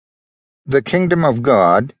The kingdom of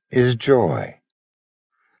God is joy.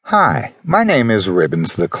 Hi, my name is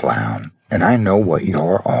Ribbons the Clown, and I know what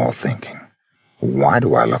you're all thinking. Why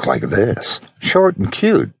do I look like this? Short and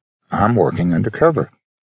cute. I'm working undercover.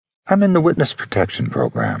 I'm in the witness protection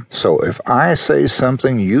program, so if I say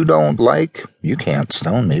something you don't like, you can't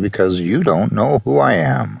stone me because you don't know who I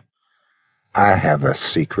am. I have a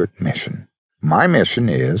secret mission. My mission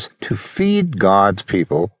is to feed God's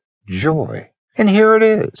people joy. And here it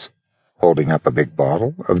is, holding up a big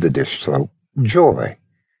bottle of the dish soap, joy.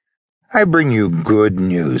 I bring you good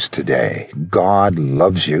news today. God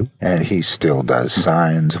loves you, and He still does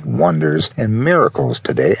signs, wonders, and miracles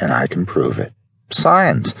today, and I can prove it.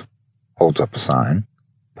 Signs. Holds up a sign.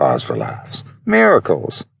 Pause for laughs.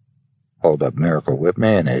 Miracles. Hold up Miracle Whip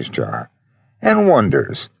mayonnaise jar. And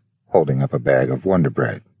wonders. Holding up a bag of Wonder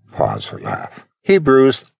Bread. Pause for laugh.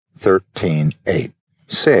 Hebrews 13:8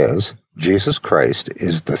 says, Jesus Christ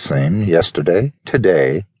is the same yesterday,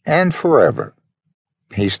 today, and forever.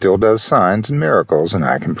 He still does signs and miracles, and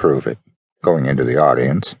I can prove it, going into the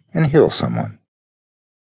audience and heal someone.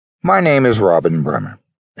 My name is Robin Bremer,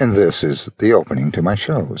 and this is the opening to my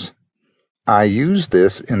shows. I use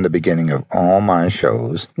this in the beginning of all my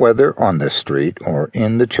shows, whether on the street or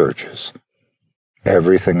in the churches.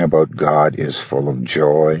 Everything about God is full of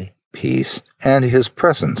joy, peace, and His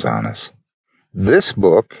presence on us. This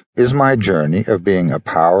book is my journey of being a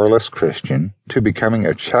powerless Christian to becoming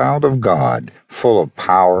a child of God, full of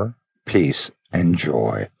power, peace, and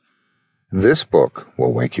joy. This book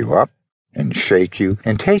will wake you up and shake you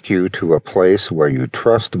and take you to a place where you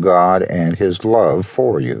trust God and His love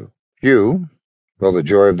for you. You will, the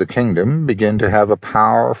joy of the kingdom, begin to have a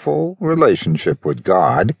powerful relationship with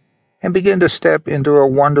God and begin to step into a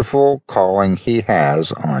wonderful calling He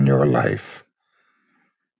has on your life.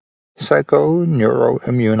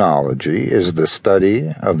 Psychoneuroimmunology is the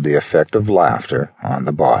study of the effect of laughter on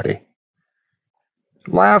the body.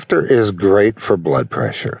 Laughter is great for blood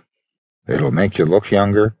pressure. It'll make you look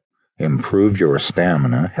younger, improve your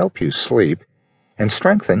stamina, help you sleep, and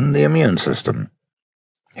strengthen the immune system.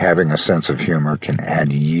 Having a sense of humor can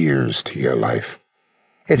add years to your life.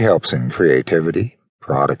 It helps in creativity,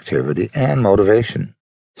 productivity, and motivation.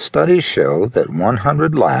 Studies show that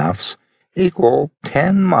 100 laughs equal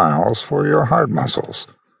 10 miles for your heart muscles.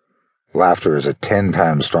 Laughter is a 10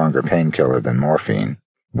 times stronger painkiller than morphine.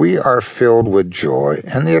 We are filled with joy,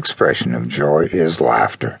 and the expression of joy is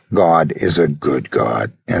laughter. God is a good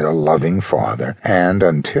God and a loving Father, and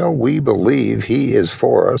until we believe He is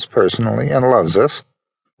for us personally and loves us,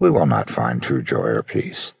 we will not find true joy or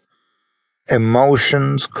peace.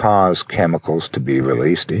 Emotions cause chemicals to be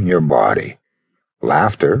released in your body.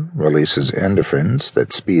 Laughter releases endorphins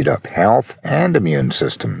that speed up health and immune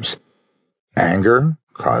systems. Anger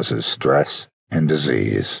causes stress and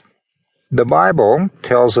disease. The Bible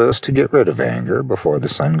tells us to get rid of anger before the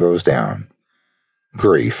sun goes down.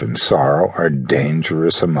 Grief and sorrow are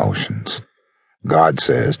dangerous emotions. God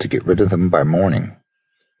says to get rid of them by morning.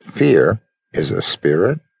 Fear is a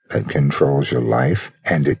spirit that controls your life,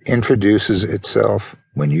 and it introduces itself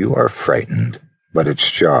when you are frightened, but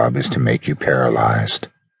its job is to make you paralyzed.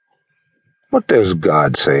 What does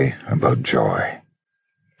God say about joy?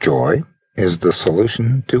 Joy is the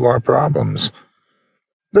solution to our problems,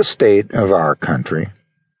 the state of our country,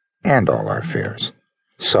 and all our fears.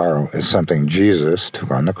 Sorrow is something Jesus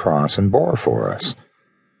took on the cross and bore for us.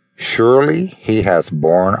 Surely He hath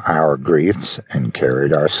borne our griefs and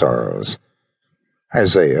carried our sorrows.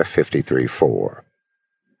 Isaiah 53:4.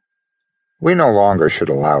 We no longer should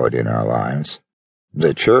allow it in our lives.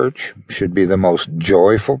 The church should be the most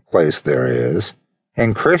joyful place there is,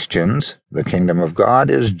 and Christians, the kingdom of God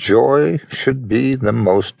is joy, should be the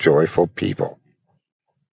most joyful people.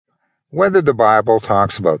 Whether the Bible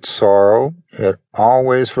talks about sorrow, it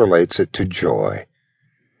always relates it to joy.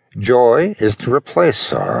 Joy is to replace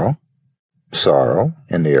sorrow. Sorrow,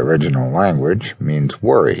 in the original language, means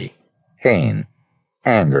worry, pain,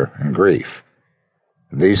 anger, and grief.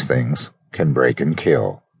 These things can break and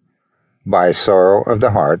kill. By sorrow of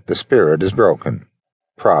the heart the spirit is broken.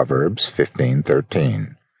 Proverbs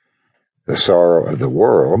 15:13. The sorrow of the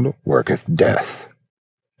world worketh death.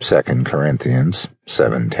 2 Corinthians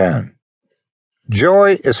 7:10.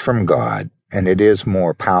 Joy is from God, and it is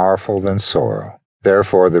more powerful than sorrow.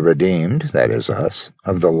 Therefore the redeemed, that is us,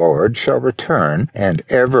 of the Lord shall return, and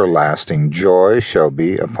everlasting joy shall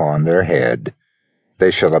be upon their head.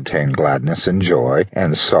 They shall obtain gladness and joy,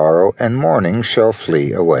 and sorrow and mourning shall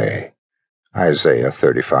flee away. Isaiah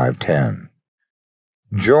 35:10.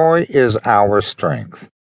 Joy is our strength.